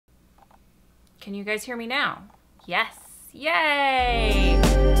Can you guys hear me now? Yes. Yay!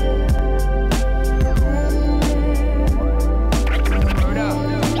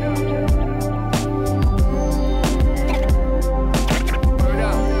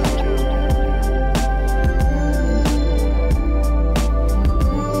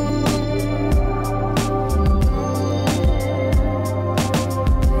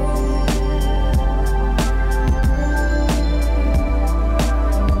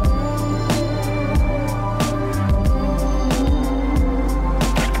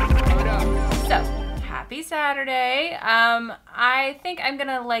 Saturday. I think I'm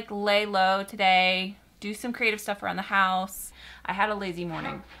gonna lay low today, do some creative stuff around the house. I had a lazy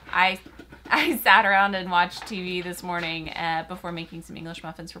morning. I sat around and watched TV this morning before making some English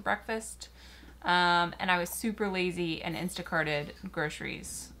muffins for breakfast. And I was super lazy and Instacarted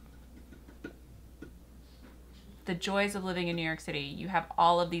groceries. The joys of living in New York City. You have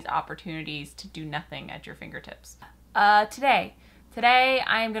all of these opportunities to do nothing at your fingertips. Today,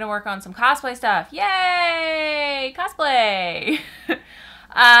 I am going to work on some cosplay stuff. Yay! Cosplay!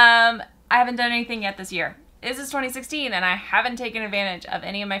 I haven't done anything yet this year. This is 2016, and I haven't taken advantage of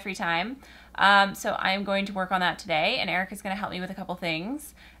any of my free time. So I am going to work on that today, and Erica's going to help me with a couple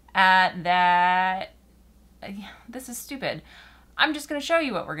things. This is stupid. I'm just going to show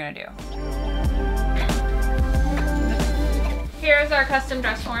you what we're going to do. Here's our custom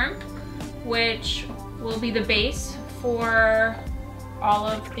dress form, which will be the base for all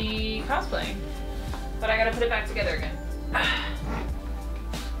of the cosplay, but I gotta put it back together again.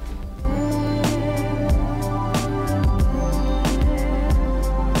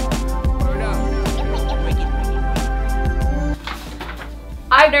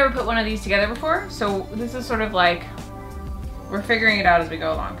 I've never put one of these together before, so this is sort of like, we're figuring it out as we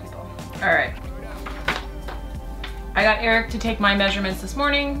go along, people. All right. I got Eric to take my measurements this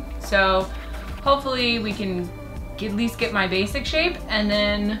morning, so hopefully we can at least get my basic shape and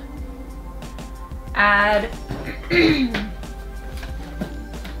then add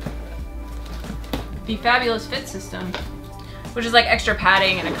the Fabulous Fit system, which is like extra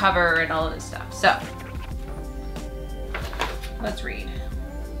padding and a cover and all of this stuff. So let's read.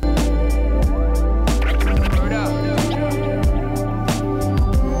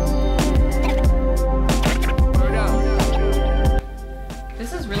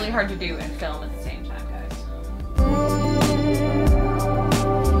 This is really hard to do and film at the same time, guys.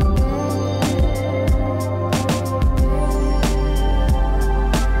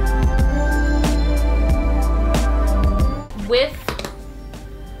 With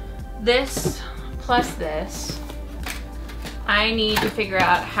this plus this, I need to figure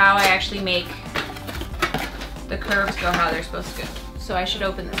out how I actually make the curves go how they're supposed to go. So I should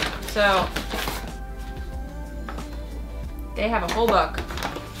open this up. So they have a whole book.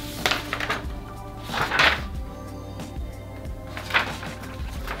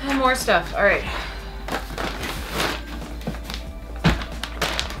 And more stuff. All right.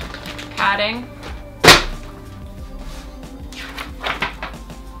 Padding.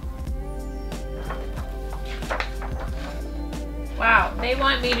 Wow, they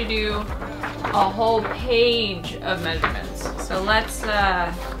want me to do a whole page of measurements. So let's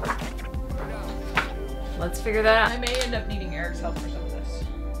figure that out. I may end up needing Eric's help for some of this.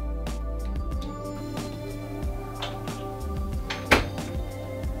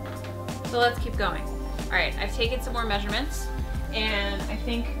 So let's keep going. All right, I've taken some more measurements, and I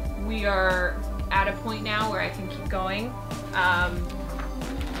think we are at a point now where I can keep going.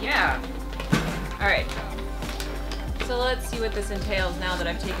 Yeah. All right. So let's see what this entails now that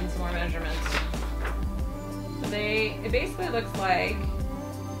I've taken some more measurements. So it basically looks like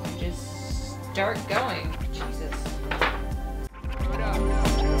just start going. Jesus.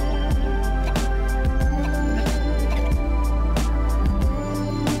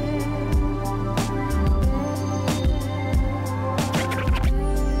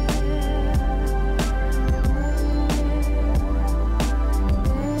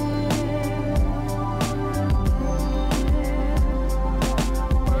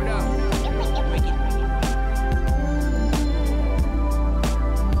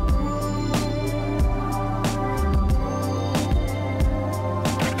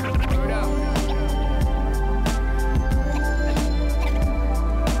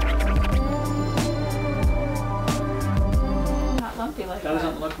 Like that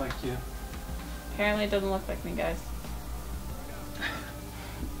doesn't look like you. Apparently it doesn't look like me, guys.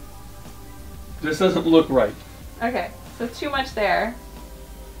 This doesn't look right. Okay, so too much there.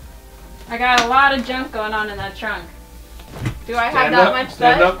 I got a lot of junk going on in that trunk. Do I have that much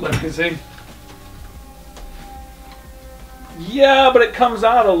stuff? Stand up, let me see. Yeah, but it comes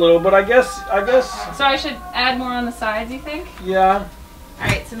out a little. But I guess. So I should add more on the sides, you think? Yeah. All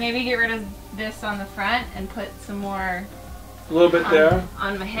right, so maybe get rid of this on the front and put some more. A little bit there.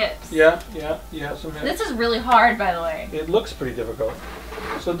 On my hips. Yeah. Some hips. This is really hard, by the way. It looks pretty difficult.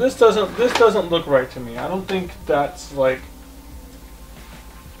 So this doesn't look right to me. I don't think that's like.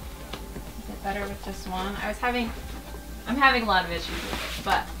 Is it better with just one? I'm having a lot of issues with it,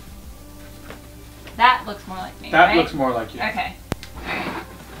 but that looks more like me. That right? looks more like you. Okay. All right.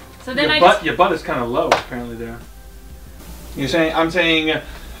 So then your butt is kind of low apparently there. I'm saying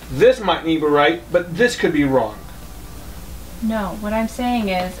this might be right, but this could be wrong. No, what I'm saying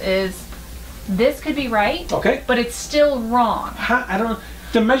is this could be right. Okay. But it's still wrong. I don't know.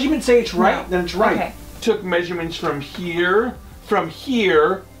 The measurements say it's right, then it's right. Okay. Took measurements from here,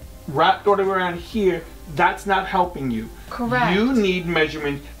 wrapped all the way around here. That's not helping you. Correct. You need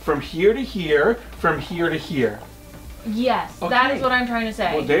measurement from here to here, from here to here. Yes, okay. That is what I'm trying to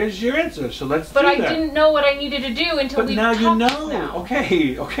say. Well, there's your answer. So let's do that. But I didn't know what I needed to do until we talked. But now you know. Now.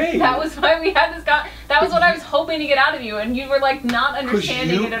 Okay. That was why we had this guy. That was what I was hoping to get out of you, and you were like not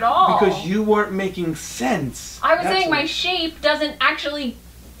understanding it at all. Because you weren't making sense. I was saying my shape doesn't actually.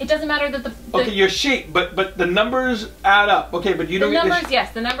 It doesn't matter that the okay, your shape, but the numbers add up. Okay, but you don't get the numbers.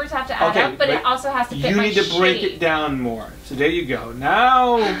 Yes, the numbers have to add up, but it also has to fit my shape. You need to break it down more. So there you go.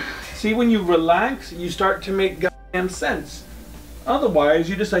 Now, see, when you relax, you start to make goddamn sense. Otherwise,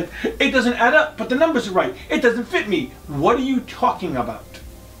 you just like, it doesn't add up, but the numbers are right. It doesn't fit me. What are you talking about?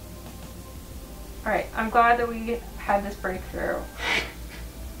 All right, I'm glad that we had this breakthrough.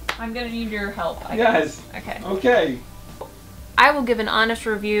 I'm gonna need your help. I guess. Okay. Okay. I will give an honest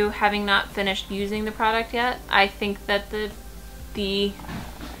review, having not finished using the product yet. I think that the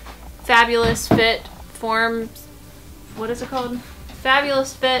Fabulous Fit Forms, what is it called?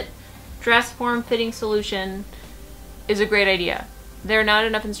 Fabulous Fit Dress Form Fitting Solution is a great idea. There are not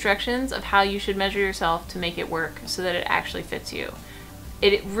enough instructions of how you should measure yourself to make it work so that it actually fits you.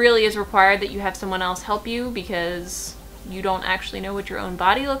 It really is required that you have someone else help you because you don't actually know what your own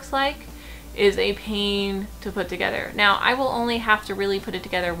body looks like. Is a pain to put together. Now, I will only have to really put it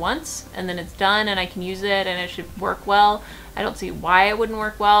together once and then it's done and I can use it and it should work well. I don't see why it wouldn't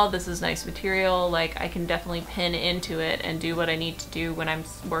work well. This is nice material. Like, I can definitely pin into it and do what I need to do when I'm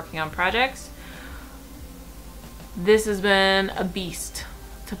working on projects. This has been a beast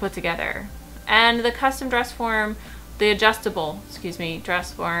to put together. And the custom dress form, the adjustable,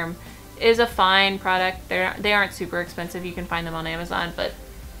 dress form is a fine product. They aren't super expensive. You can find them on Amazon, but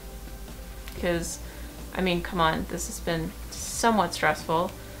because, I mean, come on, this has been somewhat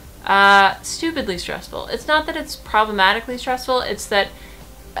stressful. Stupidly stressful. It's not that it's problematically stressful, it's that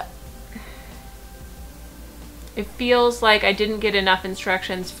it feels like I didn't get enough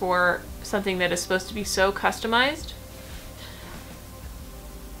instructions for something that is supposed to be so customized.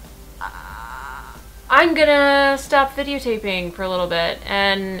 I'm gonna stop videotaping for a little bit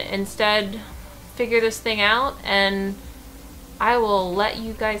and instead figure this thing out, and I will let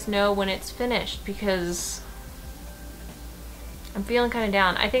you guys know when it's finished because I'm feeling kind of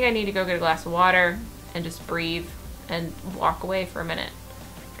down. I think I need to go get a glass of water and just breathe and walk away for a minute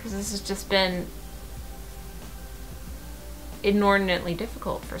because this has just been inordinately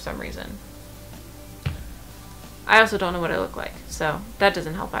difficult for some reason. I also don't know what I look like, so that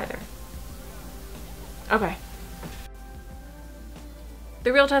doesn't help either. Okay.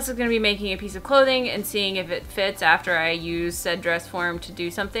 The real test is going to be making a piece of clothing and seeing if it fits after I use said dress form to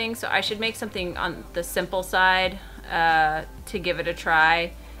do something. So I should make something on the simple side to give it a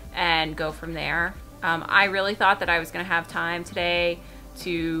try and go from there. I really thought that I was going to have time today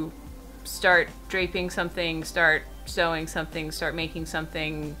to start draping something, start sewing something, start making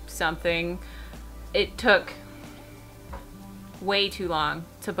something. It took way too long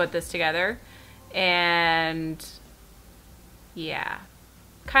to put this together, and yeah,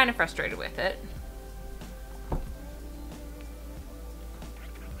 kind of frustrated with it.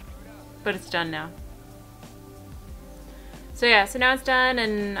 But it's done now. So yeah, so now it's done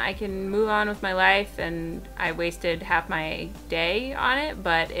and I can move on with my life, and I wasted half my day on it,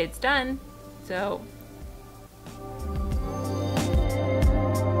 but it's done. So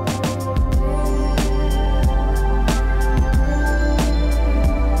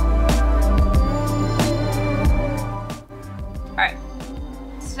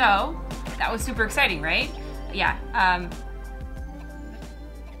so that was super exciting, right? Yeah,